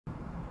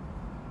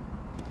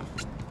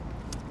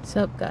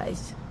What's up,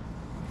 guys?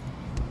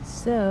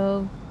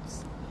 So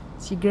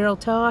it's your girl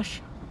Tosh.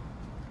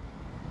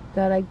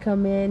 Thought I'd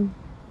come in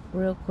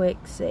real quick,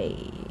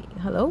 say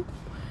hello,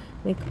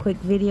 make a quick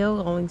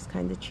video. Always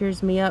kind of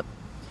cheers me up,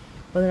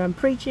 whether I'm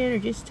preaching or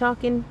just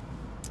talking,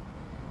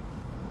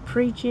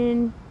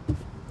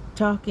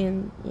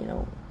 talking, you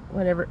know,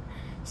 whatever,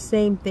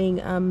 same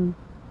thing. I'm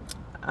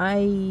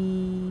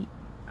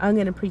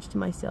gonna preach to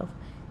myself.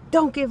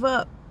 Don't give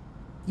up.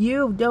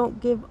 You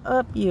don't give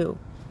up.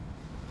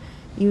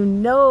 You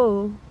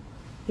know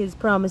his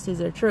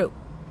promises are true,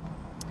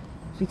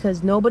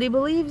 because nobody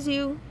believes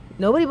you.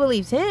 Nobody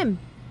believes him.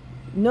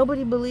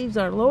 Nobody believes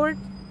our Lord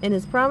and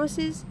his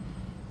promises,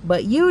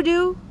 but you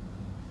do.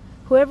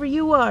 Whoever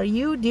you are,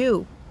 you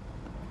do.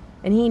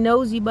 And he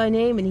knows you by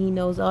name, and he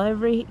knows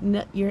every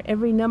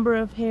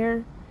numbers of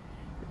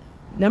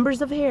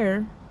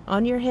hair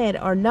on your head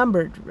are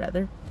numbered,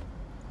 rather.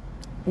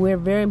 We're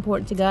very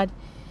important to God.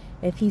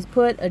 If he's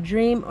put a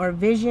dream or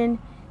vision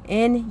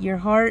in your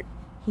heart,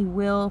 he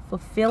will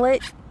fulfill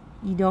it.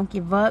 You don't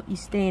give up. You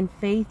stay in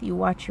faith. You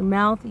watch your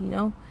mouth, you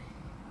know.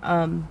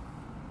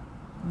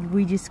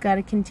 We just got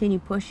to continue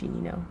pushing,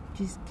 you know.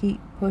 Just keep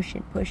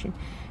pushing.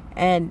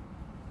 And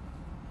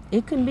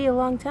it can be a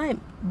long time.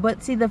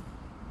 But see,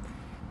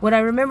 what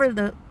I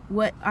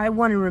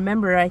want to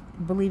remember, I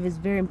believe is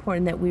very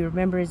important that we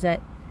remember, is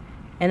that,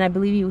 and I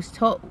believe he was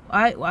told,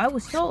 I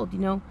was told, you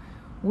know,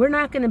 we're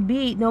not going to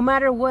be, no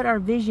matter what our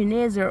vision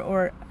is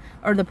or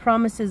the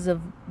promises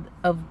of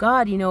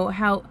God, you know,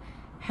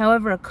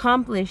 however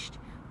accomplished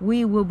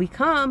we will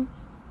become,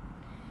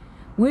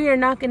 we are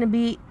not going to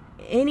be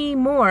any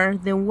more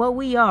than what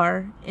we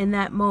are in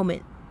that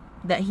moment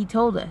that he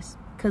told us,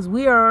 because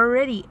we are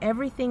already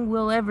everything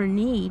we'll ever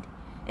need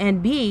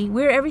and be.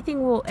 We're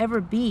everything we'll ever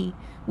be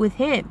with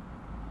him.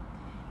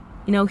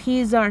 You know,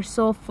 he's our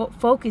sole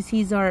focus.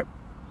 He's the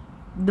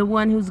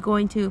one who's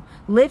going to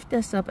lift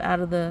us up out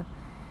of the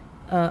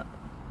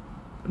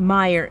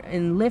mire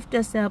and lift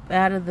us up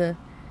out of the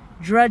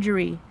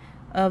drudgery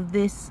of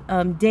this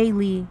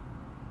daily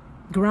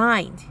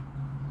grind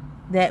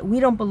that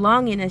we don't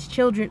belong in as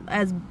children,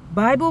 as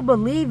Bible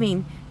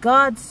believing,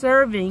 God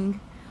serving,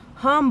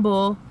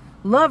 humble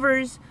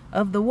lovers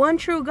of the one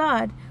true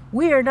God.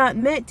 We are not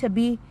meant to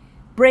be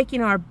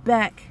breaking our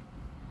back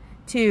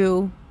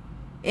to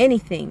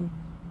anything.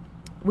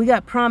 We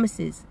got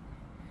promises.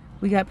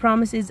 I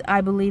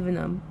believe in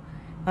them.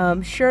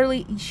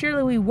 Surely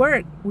we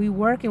work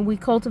and we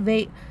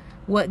cultivate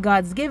what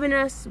God's given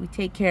us. We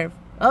take care of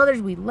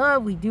others we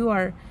love. We do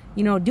our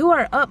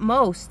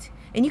utmost.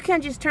 And you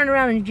can't just turn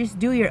around and just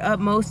do your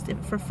utmost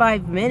for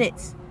 5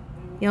 minutes.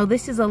 You know,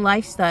 this is a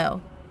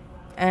lifestyle.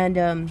 And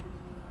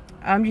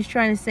I'm just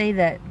trying to say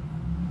that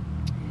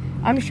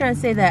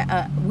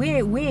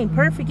we ain't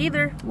perfect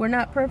either. We're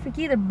not perfect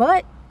either,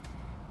 but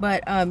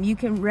you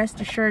can rest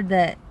assured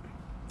that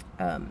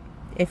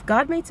if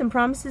God made some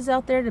promises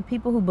out there to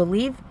people who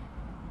believe,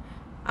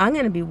 I'm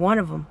going to be one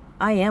of them.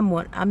 I am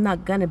one. I'm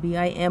not going to be.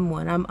 I am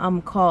one.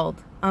 I'm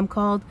called. I'm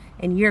called,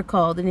 and you're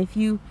called. And if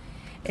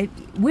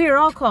we are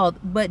all called,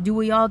 but do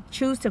we all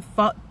choose to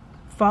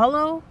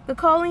follow the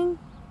calling?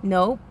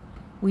 No,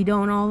 we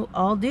don't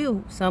all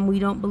do. Some we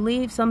don't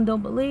believe. Some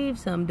don't believe.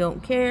 Some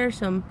don't care.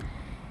 Some,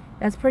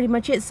 that's pretty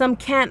much it. Some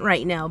can't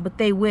right now, but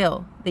they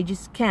will. They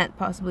just can't,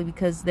 possibly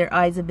because their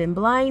eyes have been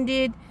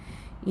blinded,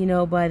 you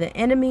know, by the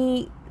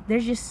enemy.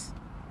 There's just,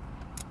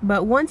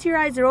 but once your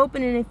eyes are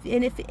open, and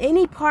if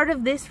any part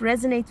of this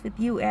resonates with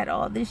you at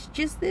all, there's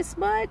just this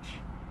much.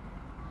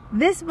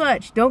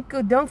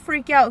 Don't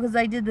freak out because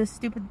I did this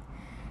stupid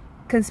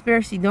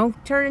conspiracy.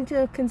 Don't turn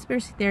into a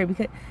conspiracy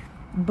theory,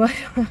 but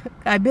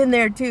I've been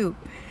there too.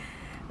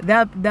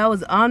 That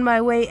was on my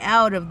way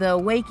out of the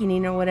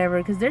awakening or whatever,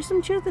 because there's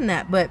some truth in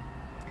that. But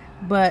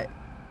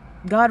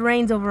God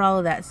reigns over all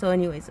of that. So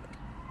anyways,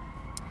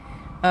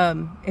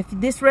 if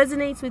this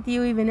resonates with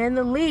you even in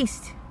the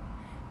least,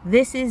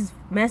 this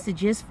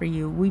message is for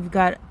you.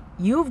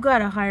 You've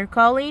got a higher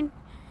calling,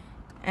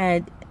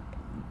 and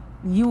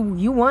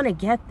you want to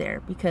get there,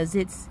 because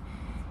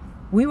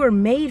we were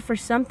made for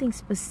something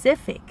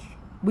specific.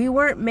 We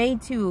weren't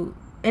made to,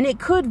 and it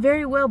could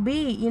very well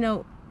be, you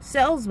know,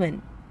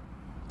 salesman.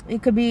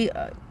 It could be,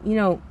 you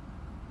know,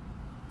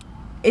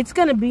 it's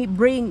going to be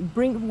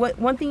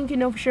one thing you can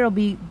know for sure will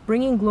be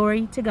bringing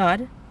glory to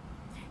God.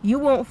 You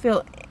won't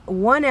feel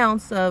 1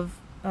 ounce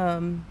of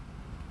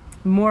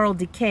moral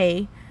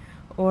decay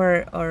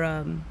or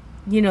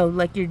you know,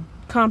 like you're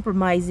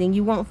compromising.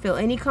 You won't feel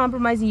any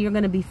compromising. You're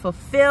going to be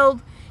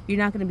fulfilled. You're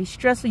not going to be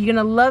stressful. You're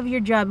going to love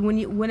your job.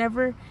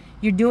 Whenever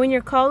you're doing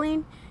your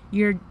calling,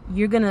 you're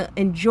going to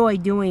enjoy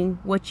doing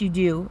what you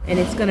do, and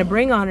it's going to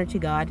bring honor to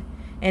God,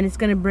 and it's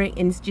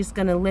just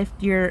going to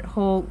lift you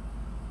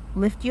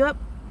up.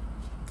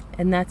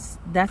 And that's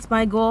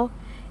my goal.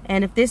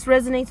 And if this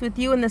resonates with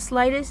you in the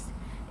slightest,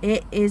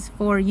 it is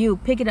for you.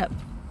 Pick it up.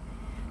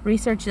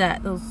 Research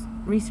that.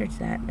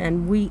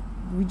 And we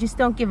just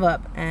don't give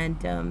up.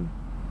 And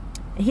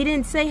he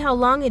didn't say how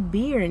long it'd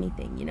be or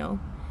anything, you know.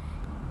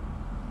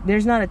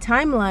 There's not a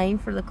timeline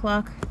for the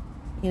clock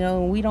You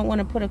know, we don't want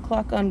to put a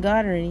clock on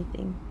God or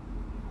anything.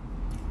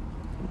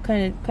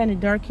 Kind of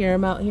dark here.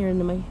 I'm out here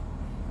in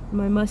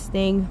my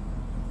Mustang.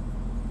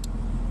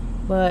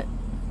 But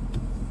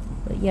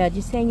yeah,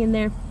 just hang in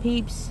there,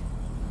 peeps.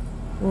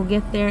 We'll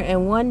get there,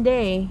 and one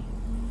day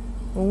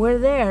when we're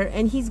there,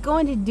 and he's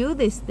going to do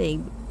this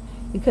thing,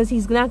 because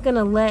he's not going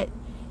to let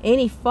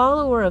any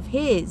follower of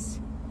his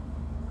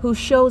who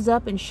shows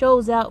up and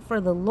shows out for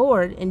the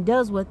Lord and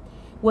does what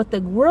the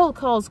world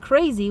calls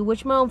crazy,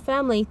 which my own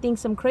family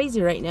thinks I'm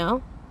crazy right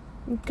now,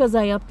 because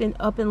I up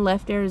and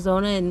left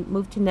Arizona and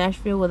moved to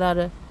Nashville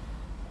without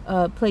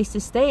a place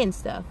to stay and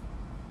stuff.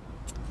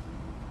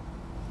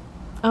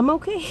 I'm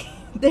okay.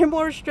 They're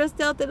more stressed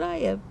out than I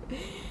am.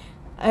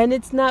 And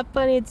it's not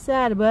funny, it's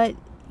sad, but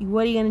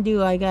what are you gonna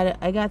do? I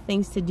got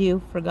things to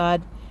do for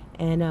God,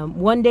 and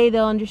one day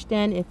they'll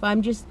understand. If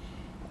I'm just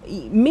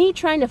me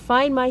trying to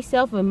find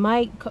myself and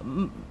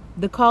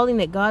the calling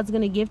that God's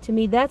gonna give to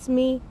me, that's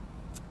me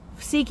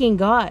seeking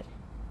God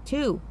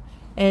too.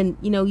 And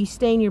you know, you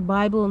stay in your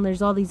Bible, and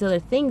there's all these other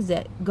things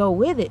that go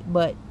with it,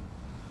 but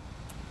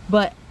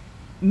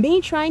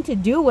me trying to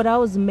do what I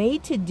was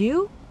made to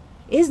do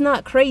is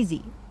not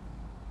crazy.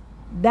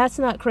 That's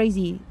not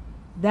crazy.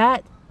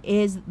 That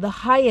is the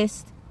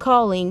highest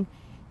calling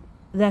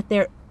that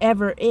there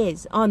ever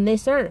is on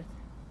this earth.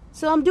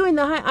 So I'm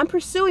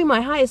pursuing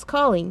my highest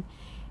calling.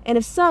 And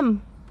if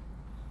somebody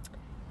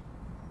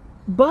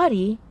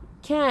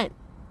can't,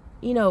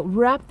 you know,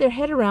 wrap their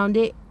head around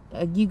it,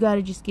 you got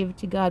to just give it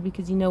to God,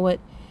 because you know what?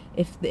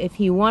 If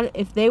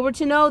they were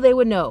to know, they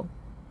would know.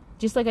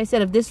 Just like I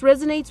said, if this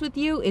resonates with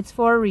you, it's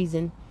for a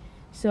reason.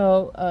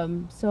 So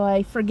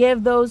I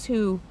forgive those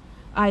who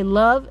I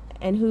love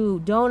and who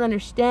don't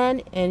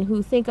understand and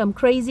who think I'm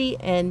crazy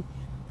and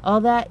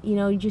all that. You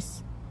know, I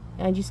just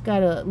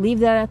gotta leave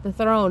that at the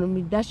throne. I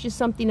mean, that's just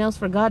something else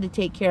for God to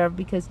take care of,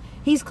 because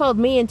he's called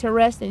me into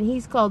rest, and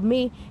he's called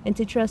me and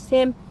to trust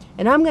him,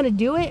 and I'm gonna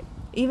do it,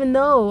 even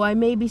though I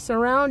may be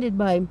surrounded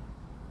by,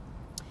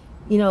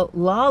 you know,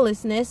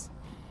 lawlessness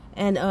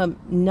and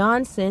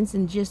nonsense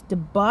and just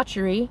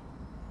debauchery.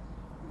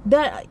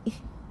 That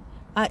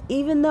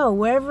even though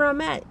wherever I'm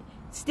at,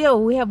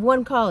 still we have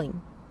one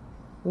calling.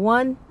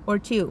 One or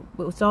two,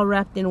 but it's all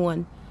wrapped in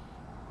one.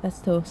 That's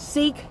to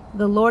seek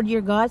the Lord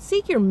your God.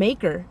 Seek your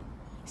maker.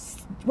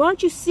 Why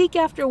don't you seek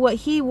after what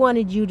he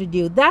wanted you to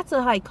do? That's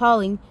a high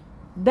calling.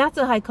 That's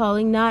a high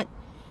calling, not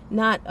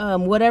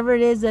whatever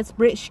it is that's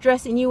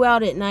stressing you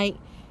out at night,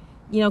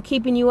 you know,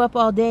 keeping you up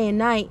all day and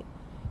night,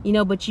 you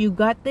know, but you've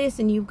got this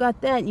and you've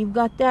got that and you've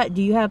got that.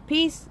 Do you have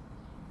peace?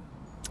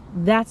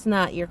 That's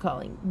not your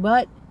calling.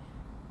 But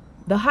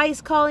the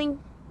highest calling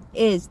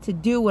is to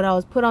do what I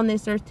was put on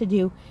this earth to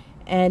do.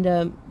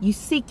 And you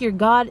seek your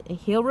God, and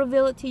he'll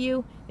reveal it to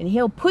you, and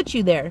he'll put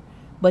you there.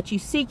 But you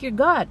seek your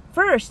God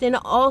first in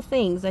all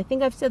things. I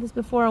think I've said this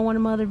before on one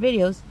of my other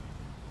videos,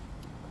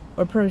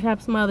 or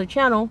perhaps my other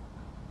channel.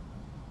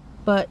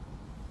 But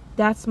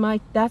that's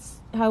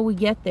how we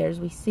get there, is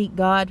we seek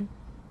God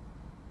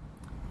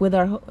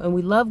and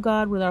we love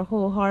God with our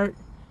whole heart,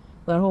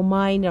 with our whole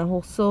mind, our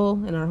whole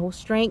soul, and our whole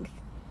strength.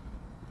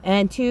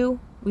 And two,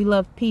 we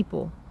love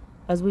people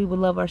as we would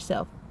love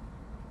ourselves.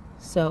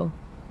 So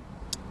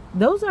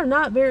those are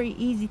not very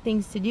easy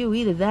things to do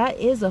either. That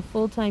is a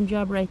full-time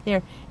job right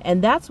there.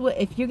 And that's what,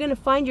 if you're going to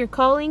find your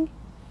calling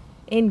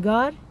in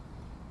God,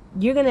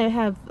 you're going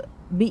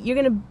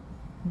to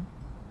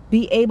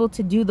be able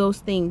to do those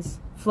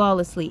things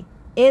flawlessly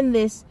in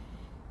this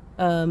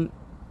oh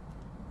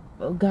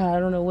God, I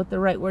don't know what the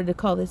right word to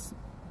call this.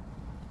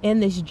 In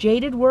this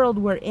jaded world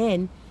we're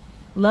in,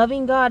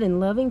 loving God and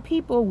loving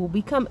people will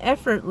become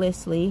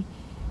effortlessly,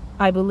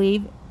 I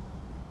believe.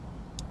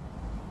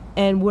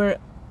 And we're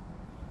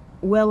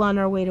well on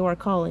our way to our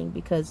calling,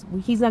 because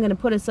he's not going to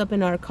put us up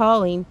in our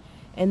calling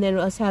and then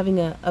us having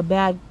a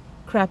bad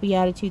crappy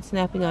attitude,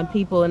 snapping on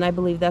people. And I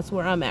believe that's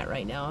where I'm at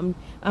right now.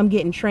 I'm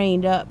getting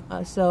trained up.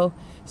 So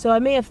I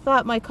may have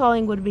thought my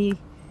calling would be,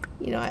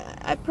 you know,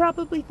 I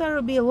probably thought it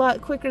would be a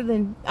lot quicker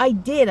than I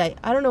did.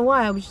 I don't know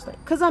why. I was just like,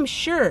 because I'm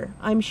sure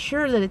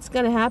that it's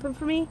going to happen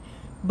for me,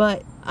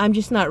 but I'm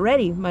just not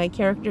ready. My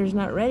character is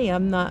not ready.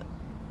 I'm not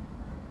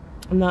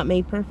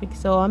made perfect.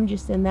 So I'm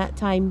just in that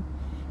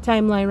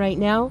timeline right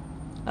now.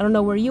 I don't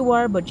know where you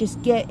are, but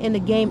just get in the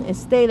game and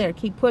stay there.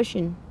 Keep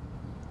pushing.